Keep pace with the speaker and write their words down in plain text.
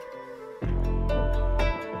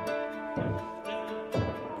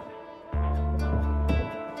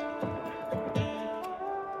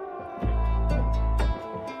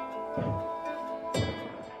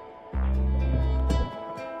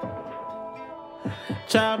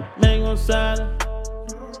Chop mango salad.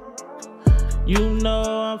 You know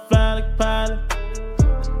I'm fly like pilot.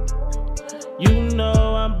 You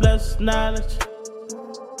know I'm blessed with knowledge.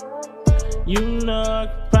 You know I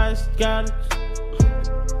can price college.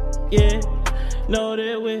 Yeah, know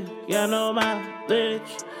that we got no mileage.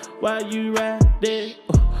 Why you ride it?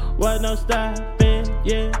 Why no stopping?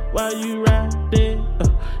 Yeah, why you ride it?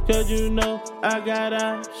 Cause you know I got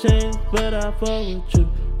options, but I fuck with you.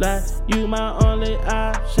 Like you my only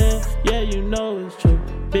option. Yeah, you know it's true.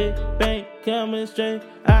 Big bank coming straight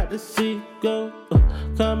out the sea, go.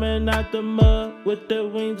 Coming out the mud with the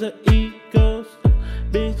wings of eagles.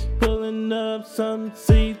 Bitch pulling up something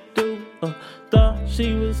see-through. Thought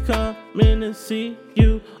she was coming to see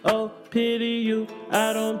you. Oh, pity you.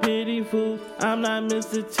 I don't pity fools. I'm not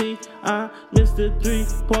Mr. T. I'm Mr.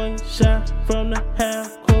 3-point shot from the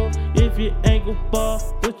half court. If you ain't gon' ball,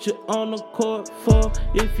 what you on the court for?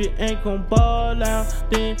 If you ain't gon' ball out,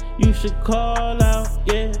 then you should call out.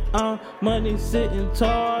 Yeah, money sitting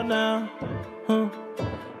tall now.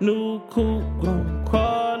 New coupe gon'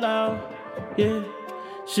 crawl out. Yeah.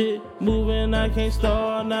 Shit moving, I can't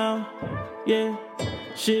stall now. Yeah,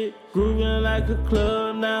 shit grooving like a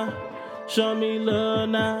club now. Show me love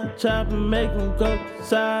now, chop and make 'em go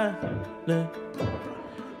silent.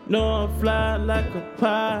 Know I'm fly like a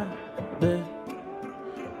pilot.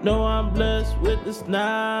 Know I'm blessed with this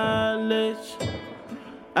knowledge.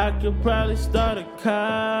 I could probably start a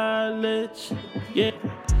college. Yeah.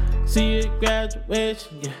 See a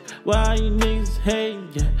graduation, yeah. Why you niggas hating,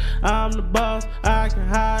 yeah. I'm the boss, I can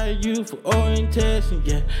hire you for orientation,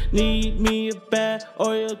 yeah. Need me a bad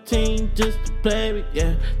oil team just to play with,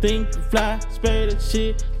 yeah. Think you fly, spray that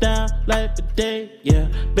shit down like a day, yeah.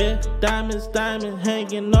 Bet diamonds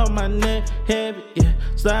hanging on my neck, heavy, yeah.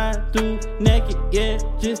 Slide through naked, yeah.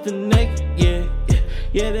 Just the naked, yeah, yeah.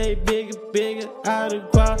 Yeah, they bigger, I done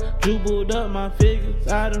quadrupled up my figures.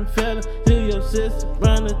 I done fell into your sister,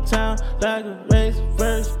 run the town like a race,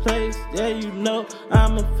 first place. Yeah, you know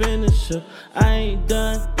I'm a finisher. I ain't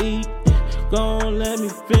done eating, gon' let me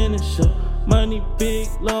finish up. Money big,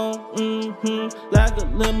 long, like a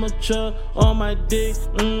limo truck on my dick,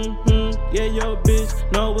 Yeah, your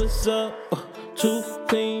bitch know what's up. Too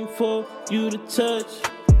clean for you to touch.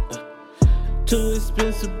 Too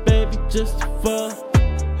expensive, baby, just to fuck.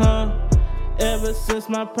 Ever since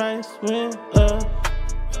my price went up,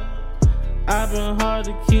 I've been hard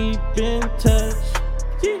to keep in touch.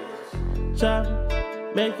 Yeah.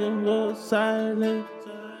 Chopping, making go silent.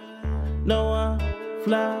 No, I'm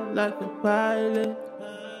fly like a pilot.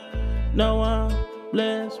 No, I'm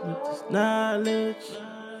blessed with this knowledge.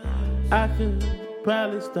 I could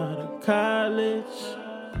probably start a college.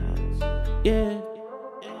 Yeah,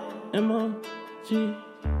 M.O.G.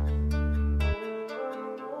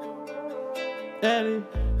 Daddy,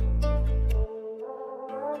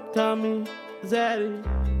 call me Zaddy.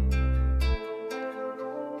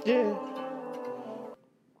 Yeah.